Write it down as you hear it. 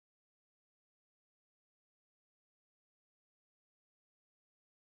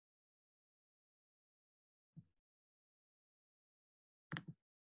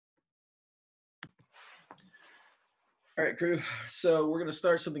All right, crew. So we're going to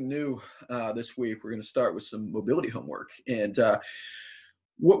start something new this week. We're going to start with some mobility homework. And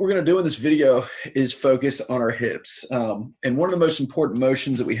what we're going to do in this video is focus on our hips. And one of the most important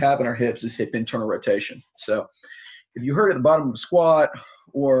motions that we have in our hips is hip internal rotation. So if you heard at the bottom of a squat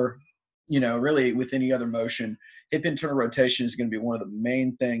or, really with any other motion, hip internal rotation is going to be one of the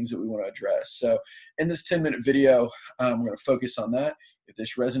main things that we want to address. So in this 10-minute video, we're going to focus on that. If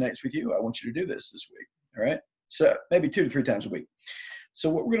this resonates with you, I want you to do this week. All right. So maybe 2 to 3 times a week. So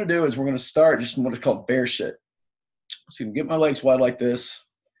what we're going to do is we're going to start just in what is called bear sit. So you can get my legs wide like this.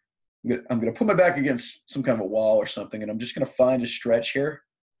 I'm going to put my back against some kind of a wall or something, and I'm just going to find a stretch here.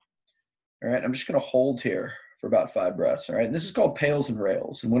 All right. I'm just going to hold here for about 5 breaths. All right. And this is called pails and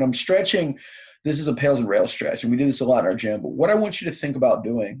rails. And when I'm stretching, this is a pails and rails stretch. And we do this a lot in our gym. But what I want you to think about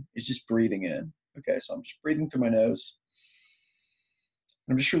doing is just breathing in. Okay. So I'm just breathing through my nose.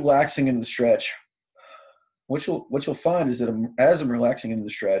 I'm just relaxing into the stretch. What you'll find is that as I'm relaxing into the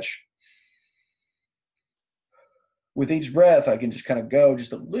stretch, with each breath, I can just kind of go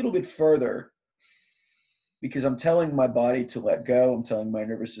just a little bit further because I'm telling my body to let go. I'm telling my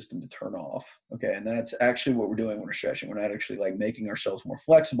nervous system to turn off. Okay, and that's actually what we're doing when we're stretching. We're not actually like making ourselves more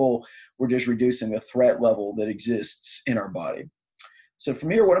flexible. We're just reducing the threat level that exists in our body. So from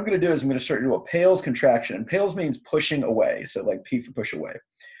here, what I'm going to do is I'm going to start to do a pails contraction. And pails means pushing away. So like P for push away.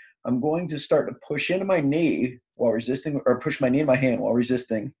 I'm going to start to push into my knee while resisting, or push my knee in my hand while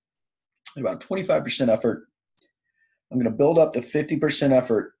resisting at about 25% effort. I'm going to build up to 50%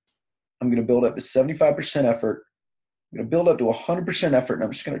 effort. I'm going to build up to 75% effort. I'm going to build up to 100% effort, and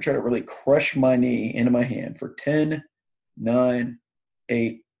I'm just going to try to really crush my knee into my hand for 10, 9,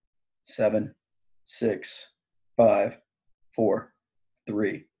 8, 7, 6, 5, 4,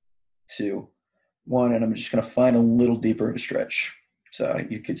 3, 2, 1, and I'm just going to find a little deeper of a stretch. So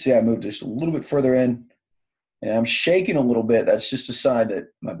you can see I moved just a little bit further in, and I'm shaking a little bit. That's just a sign that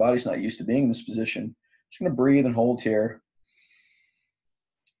my body's not used to being in this position. Just going to breathe and hold here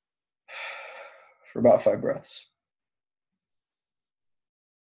for about 5 breaths.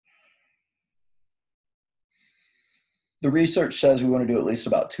 The research says we want to do at least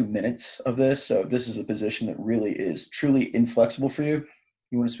about 2 minutes of this. So if this is a position that really is truly inflexible for you,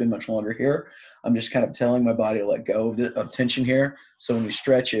 you want to spend much longer here. I'm just kind of telling my body to let go of tension here. So when we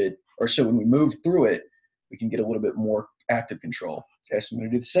stretch it, or so when we move through it, we can get a little bit more active control. Okay, so I'm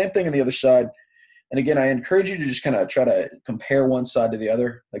going to do the same thing on the other side. And again, I encourage you to just kind of try to compare one side to the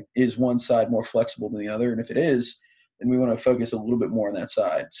other. Like, is one side more flexible than the other? And if it is, then we want to focus a little bit more on that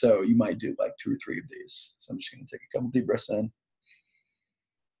side. So you might do like 2 or 3 of these. So I'm just going to take a couple deep breaths in.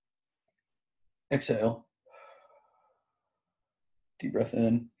 Exhale. Deep breath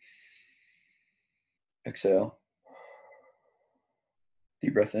in. Exhale.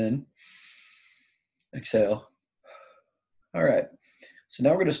 Deep breath in. Exhale. All right. So now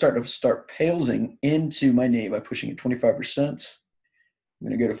we're going to start palesing into my knee by pushing it 25%. I'm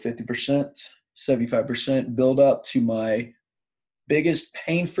going to go to 50%, 75%, build up to my biggest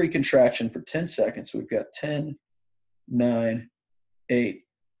pain-free contraction for 10 seconds. So we've got 10, 9, 8,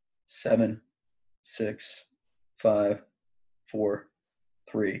 7, 6, 5, 4,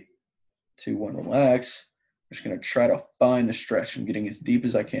 3, 2, 1. Relax. I'm just going to try to find the stretch. I'm getting as deep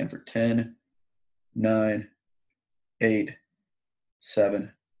as I can for 10, 9, 8,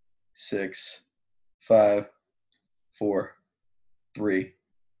 7, 6, 5, 4, 3,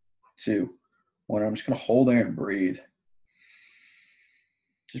 2, 1. I'm just going to hold there and breathe.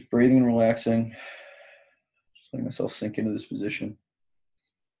 Just breathing and relaxing. Just letting myself sink into this position.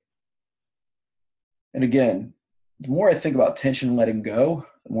 And again, the more I think about tension letting go,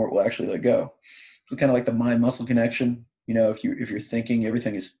 the more it will actually let go. It's kind of like the mind-muscle connection. If you're thinking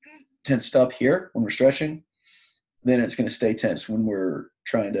everything is tensed up here when we're stretching, then it's going to stay tense when we're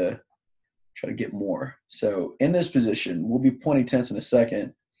trying to get more. So in this position, we'll be pointing tense in a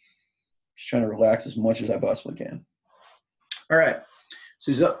second. Just trying to relax as much as I possibly can. All right.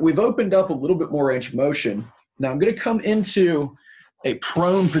 So we've opened up a little bit more range of motion. Now I'm going to come into a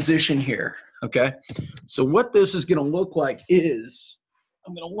prone position here. Okay. So what this is going to look like is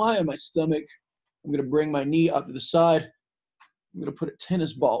I'm going to lie on my stomach. I'm going to bring my knee up to the side. I'm going to put a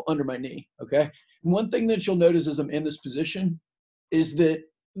tennis ball under my knee. Okay. And one thing that you'll notice as I'm in this position is that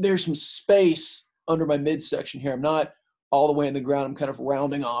there's some space under my midsection here. I'm not all the way in the ground. I'm kind of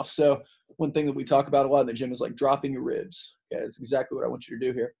rounding off. So one thing that we talk about a lot in the gym is like dropping your ribs. Okay, that's exactly what I want you to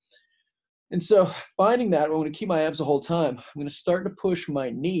do here. And so finding that, I'm going to keep my abs the whole time. I'm going to start to push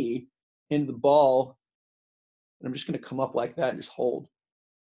my knee into the ball. And I'm just going to come up like that and just hold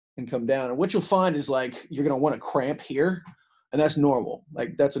and come down. And what you'll find is like you're going to want to cramp here. And that's normal.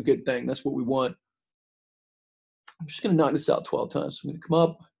 Like that's a good thing. That's what we want. I'm just going to knock this out 12 times. So I'm going to come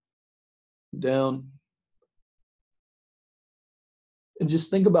up, down, and just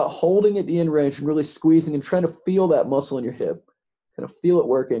think about holding at the end range and really squeezing and trying to feel that muscle in your hip. Kind of feel it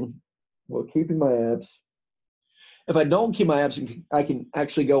working while keeping my abs. If I don't keep my abs, I can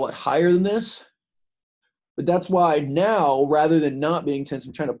actually go a lot higher than this. But that's why now, rather than not being tense,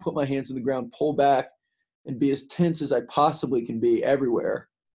 I'm trying to put my hands on the ground, pull back, and be as tense as I possibly can be everywhere.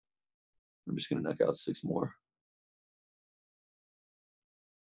 I'm just going to knock out 6 more.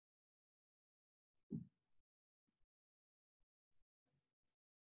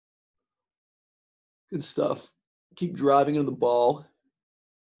 Good stuff. Keep driving into the ball.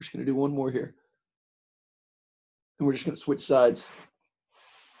 We're just going to do 1 more here. And we're just going to switch sides.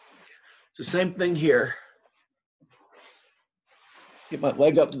 So same thing here. Get my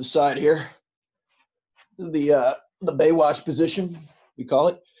leg up to the side here. This is the Baywatch position, we call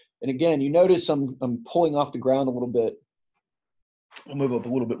it. And again, you notice I'm pulling off the ground a little bit. I'll move up a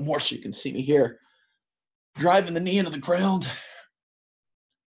little bit more so you can see me here. Driving the knee into the ground.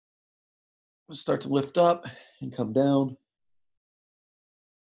 We'll start to lift up and come down.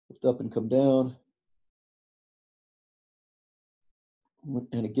 Lift up and come down.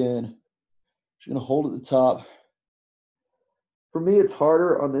 And again, just going to hold at the top. For me, it's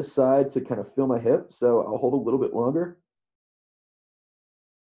harder on this side to kind of feel my hip, so I'll hold a little bit longer.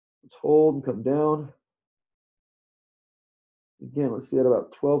 Let's hold and come down. Again, let's do that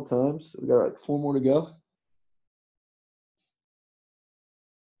about 12 times. We've got like 4 more to go.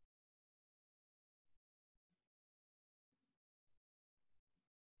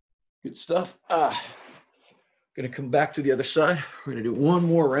 Good stuff. Gonna come back to the other side. We're gonna do 1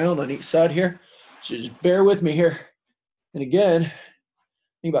 more round on each side here. So just bear with me here. And again,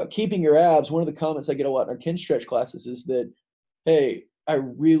 think about keeping your abs. One of the comments I get a lot in our Kinstretch classes is that, hey, I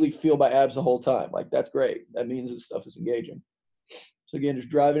really feel my abs the whole time. Like, that's great. That means that stuff is engaging. So again, just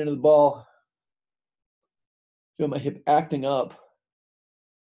driving into the ball. Feel my hip acting up.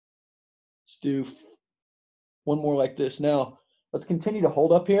 Let's do 1 more like this. Now, let's continue to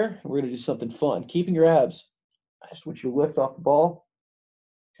hold up here. And we're going to do something fun. Keeping your abs. I just want you to lift off the ball.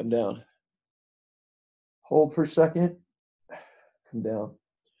 Come down. Hold for a second. Come down.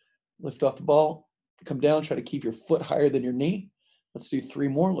 Lift off the ball. Come down. Try to keep your foot higher than your knee. Let's do 3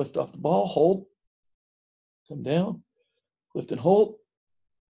 more. Lift off the ball. Hold. Come down. Lift and hold.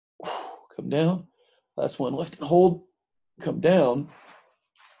 Come down. Last one. Lift and hold. Come down.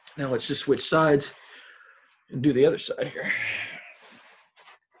 Now let's just switch sides and do the other side here.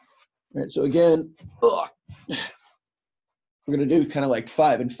 All right, so again, we're going to do kind of like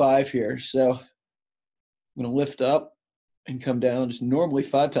 5 and 5 here. So I'm going to lift up and come down just normally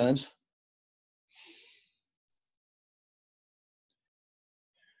 5 times.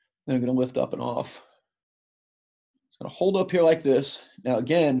 Then I'm going to lift up and off. It's going to hold up here like this. Now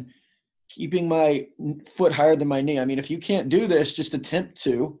again, keeping my foot higher than my knee. I mean, if you can't do this, just attempt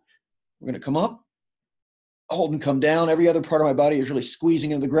to. We're going to come up, hold and come down. Every other part of my body is really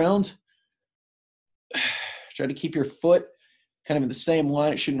squeezing into the ground. Try to keep your foot kind of in the same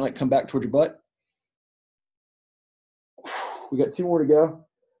line. It shouldn't like come back towards your butt. We got 2 more to go.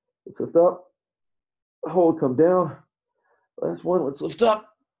 Let's lift up, hold, come down. Last one, let's lift up,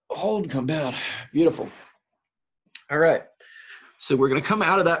 hold, come down. Beautiful. All right. So we're going to come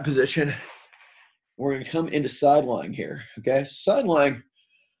out of that position. We're going to come into side lying here. Okay. Side lying,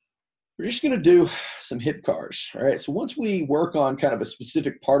 we're just going to do some hip cars. All right. So once we work on kind of a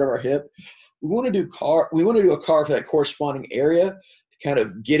specific part of our hip, we want to do a car for that corresponding area to kind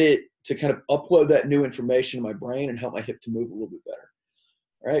of get it to kind of upload that new information in my brain and help my hip to move a little bit better.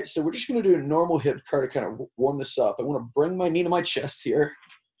 All right, so we're just going to do a normal hip car to kind of warm this up. I want to bring my knee to my chest here.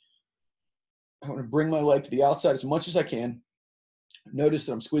 I want to bring my leg to the outside as much as I can. Notice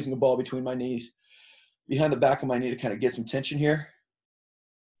that I'm squeezing the ball between my knees, behind the back of my knee to kind of get some tension here.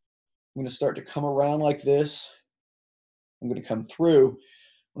 I'm going to start to come around like this. I'm going to come through.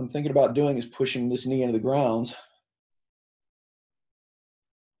 What I'm thinking about doing is pushing this knee into the ground.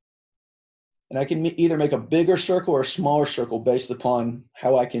 And I can either make a bigger circle or a smaller circle based upon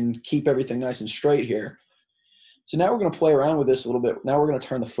how I can keep everything nice and straight here. So now we're going to play around with this a little bit. Now we're going to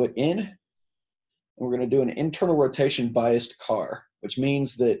turn the foot in. And we're going to do an internal rotation biased car, which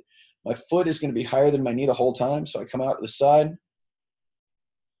means that my foot is going to be higher than my knee the whole time. So I come out to the side,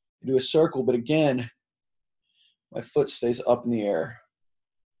 do a circle, but again, my foot stays up in the air.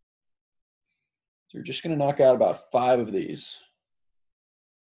 So you're just going to knock out about 5 of these.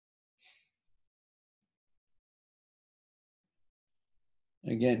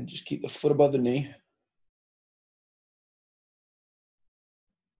 And again, just keep the foot above the knee.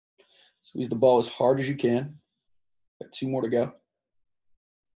 Squeeze the ball as hard as you can. right, 2 more to go.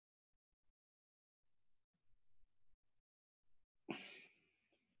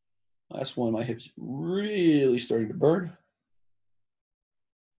 Last one, my hip's really starting to burn.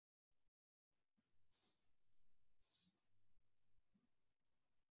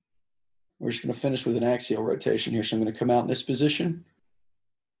 We're just going to finish with an axial rotation here. So I'm going to come out in this position.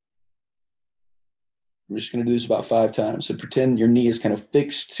 We're just going to do this about 5 times. So pretend your knee is kind of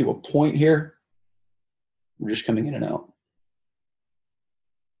fixed to a point here. We're just coming in and out.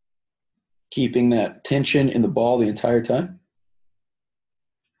 Keeping that tension in the ball the entire time.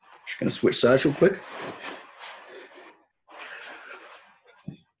 Just going to switch sides real quick.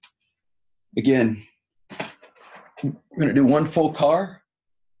 Again, we're going to do 1 full car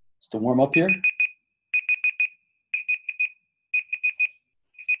just to warm up here. And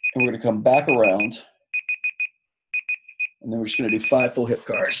we're going to come back around. And then we're just going to do 5 full hip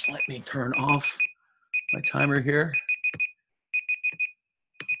cars. Let me turn off my timer here.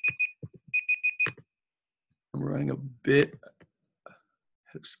 I'm running a bit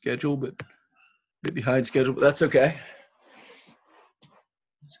ahead of schedule, but a bit behind schedule, but that's okay.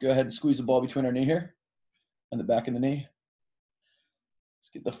 Let's go ahead and squeeze the ball between our knee here and the back of the knee. Let's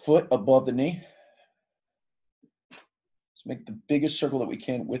get the foot above the knee. Let's make the biggest circle that we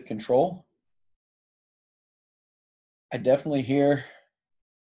can with control. I definitely hear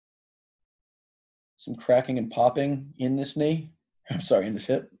some cracking and popping in this knee. I'm sorry, in this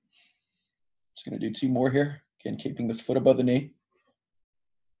hip. Just going to do 2 more here. Again, keeping the foot above the knee.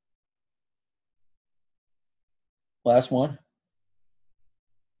 Last one.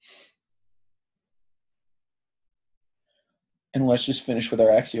 And let's just finish with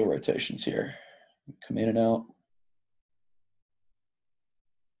our axial rotations here. Come in and out.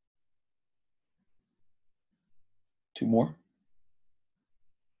 Two more.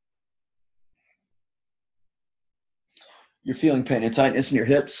 You're feeling pain and tightness in your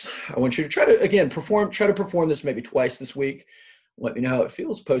hips. I want you to try to, again, try to perform this maybe twice this week. Let me know how it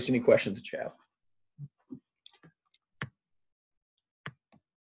feels. Post any questions that you have.